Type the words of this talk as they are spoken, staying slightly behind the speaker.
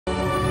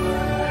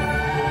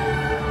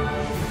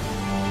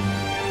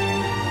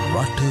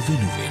රට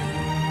වෙනුවෙන්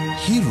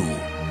හිරු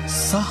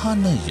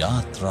සහන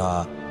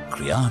යාත්‍රා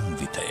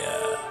ක්‍රියාන්විතය.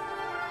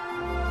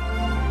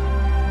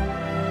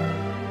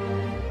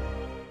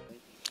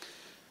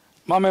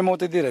 මම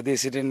මොහොතේදී රැඳී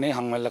සිටින්නේ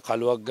හංවැල්ල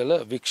කළුවක්ගල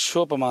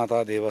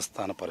වික්ෂෝපමාතා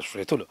දේවස්ථාන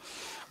පරිසරය තුල.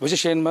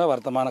 විශේෂයෙන්ම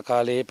වර්තමාන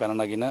කාලයේ පැන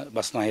නගින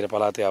බස්නාහිර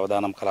පළාතේ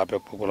අවදානම්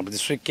කලාපයක් කොළඹ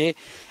දිස්ත්‍රික්කයේ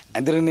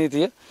ඇඳිරි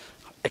නීතිය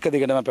එක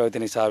දිගටම පැවති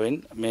නිසාවෙන්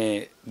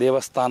මේ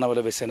දේවස්ථානවල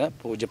වෙසෙන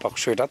පූජ්‍ය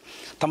පක්ෂයටත්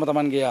තම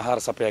තමන්ගේ ආහාර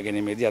සපයා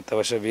ගැනීමේදී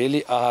අත්‍යවශ්‍ය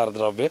වේලි ආහාර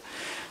ද්‍රව්‍ය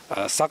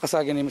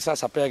සකසා ගැනීම සහ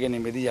සපයා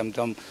ගැනීමේදී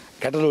යම්තම්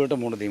ගැටලු වලට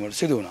මුහුණ දීමට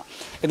සිදු වුණා.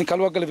 ඉතින්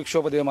කළුවක්ගල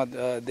වික්ෂෝප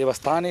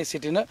දේවස්ථානයේ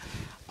සිටින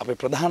අපේ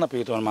ප්‍රධාන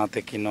පියතුමන් මාත්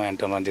එක්ක ඉන්නවා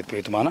ඇන්ටන් රංජිත්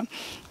පියතුමාණන්.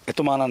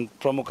 එතුමාණන්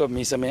ප්‍රමුඛ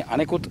මීසමේ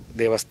අනෙකුත්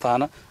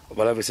දේවස්ථාන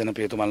වල වෙසෙන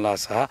පියතුමන්ලා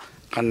සහ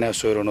කන්‍යා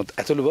සොයුරුනුත්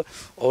ඇතුළුව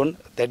ඔවුන්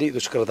දැඩි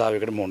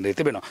දුෂ්කරතාවයකට මුහුණ දී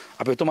තිබෙනවා.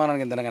 අපි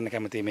එතුමාණන්ගෙන් දැනගන්න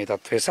කැමති මේ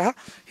තත්ත්වය සහ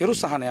හිරු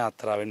සහන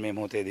යාත්‍රාවෙන් මේ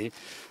මොහොතේදී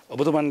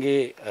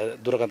ඔබතුමන්ගේ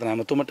දුරකථන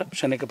ඇමතුමට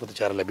ක්ෂණික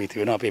ප්‍රතිචාර ලැබී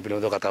තිබෙනවා. අපි මේ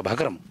පිළිබඳව කතා බහ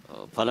කරමු.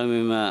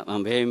 පළමුවෙන්ම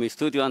මම බෙහෙවින්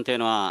ස්තුතිවන්ත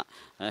වෙනවා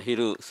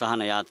හිරු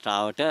සහන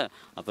යාත්‍රාවට.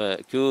 අප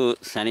කිව්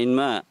සැනින්ම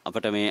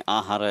අපට මේ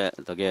ආහාර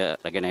තොගය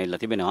රැගෙන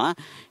ඇවිල්ලා තිබෙනවා.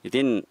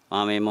 ඉතින්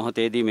මම මේ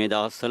මොහොතේදී මේ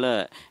දවස්වල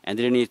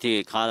ඇඳිරි නීති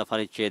කාල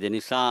පරිච්ඡේදය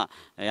නිසා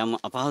යම්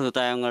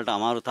අපහසුතාවයන් වලට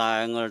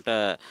අමාරුතාවයන් වලට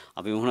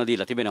අපි මුහුණ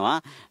දීලා තිබෙනවා.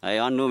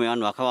 එවන් වූ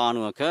මෙවන්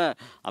වකවානුවක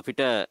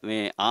අපිට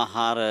මේ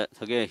ආහාර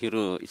තොගය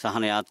හිරු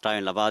සහන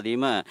යාත්‍රාවෙන් ලබා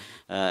දීම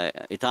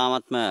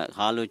ඉතාමත්ම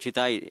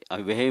කාලෝචිතයි.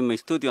 අපි බෙහෙවින්ම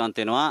ස්තුතිවන්ත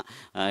වෙනවා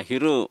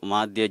හිරු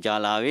මාධ්‍ය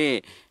ජාලාවේ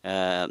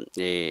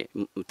ඒ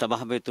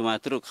සභාපතිතුමා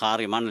ඇතුළු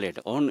කාර්ය මණ්ඩලයට.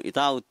 ඔවුන්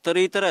ඉතා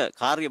උත්තරීතර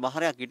කාර්ය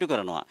භාරයක් ඉටු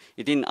කරනවා.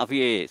 ඉතින් අපි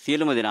මේ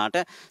සියලුම දෙනාට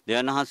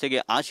දෙවියන්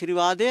වහන්සේගේ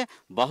ආශිර්වාදය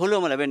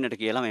බහුලවම ලැබෙන්නට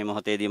කියලා මේ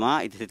මොහොතේදී මා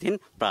ඉතිසිතින්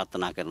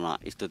ප්‍රාර්ථනා කරනවා.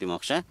 ස්තුති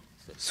මොක්ෂ.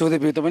 සූදි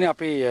පියතුමනි,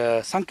 අපි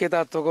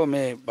සංකේතාත්මකව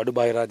මේ බඩු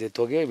බාහිර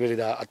රාජ්‍යත්වයේ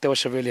වේලිදා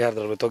අත්‍යවශ්‍ය වේලි ආහාර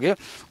ද්‍රව්‍යත්වයේ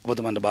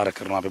ඔබතුමන්ට බාර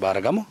කරනවා. අපි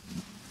බාර ගමු.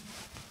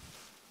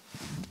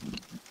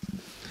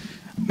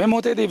 මේ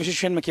මොහොතේදී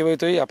විශේෂයෙන්ම කිව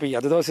යුතුයි අපි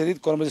අද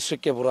දවසේදී කොළඹ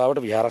දිස්ත්‍රික්කයේ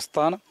පුරාවට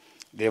විහාරස්ථාන,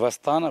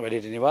 දේවස්ථාන,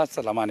 වැඩිහිටි නිවාස,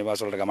 ළමා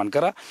නිවාස වලට ගමන්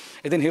කරා.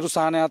 ඉතින් හිරු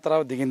සහන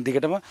යාත්‍රාව දිගින්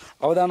දිගටම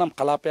අවදානම්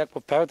කලාපයක්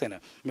පැවතෙන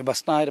මේ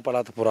බස්නාහිර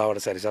පළාත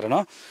පුරාවට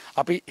සැරිසරනවා.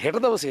 අපි හෙට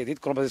දවසේදීත්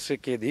කොළඹ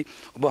දිස්ත්‍රික්කයේදී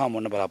ඔබ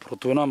හමුවන්න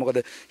බලාපොරොත්තු වෙනවා.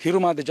 මොකද හිරු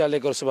මාධ්‍ය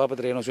ජාලයේ ගරු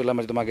සභාපති රේණු සිල්වා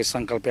මැතිතුමාගේ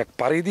සංකල්පයක්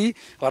පරිදි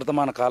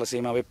වර්තමාන කාල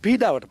සීමාවේ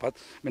පීඩාවටපත්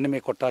මෙන්න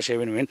මේ කොට්ටාශය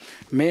වෙනුවෙන්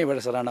මේ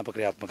වැඩසටහන අප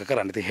ක්‍රියාත්මක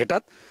කරන්න. ඉතින්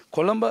හෙටත්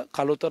කොළඹ,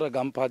 කළුතර,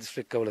 ගම්පහ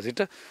දිස්ත්‍රික්කවල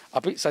සිට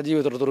අපි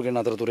සජීව තොරතුරු ගෙන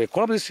අතරතුරේ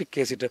කොළඹ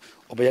දිස්ත්‍රික්කයේ සිට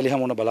ඔබ යලි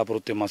හමුවන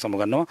බලාපොරොත්තු වෙන මම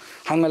සමුගන්නවා.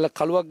 හංගල්ල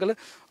කළුවක්ගල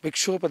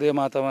වික්ෂෝප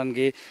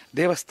දේවමාතාවන්ගේ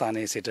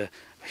දේවස්ථානයේ සිට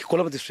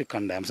කොළඹ දිස්ත්‍රික්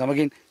කණ්ඩායම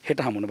සමගින්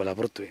හෙට හමුවන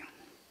බලාපොරොත්තු වෙනවා.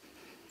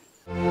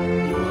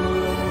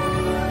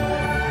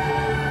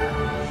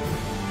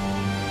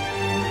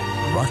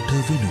 රට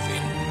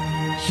වෙනුවෙන්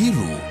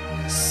හිරු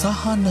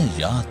සහන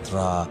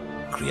යාත්‍රා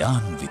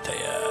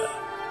ක්‍රියාන්විතය.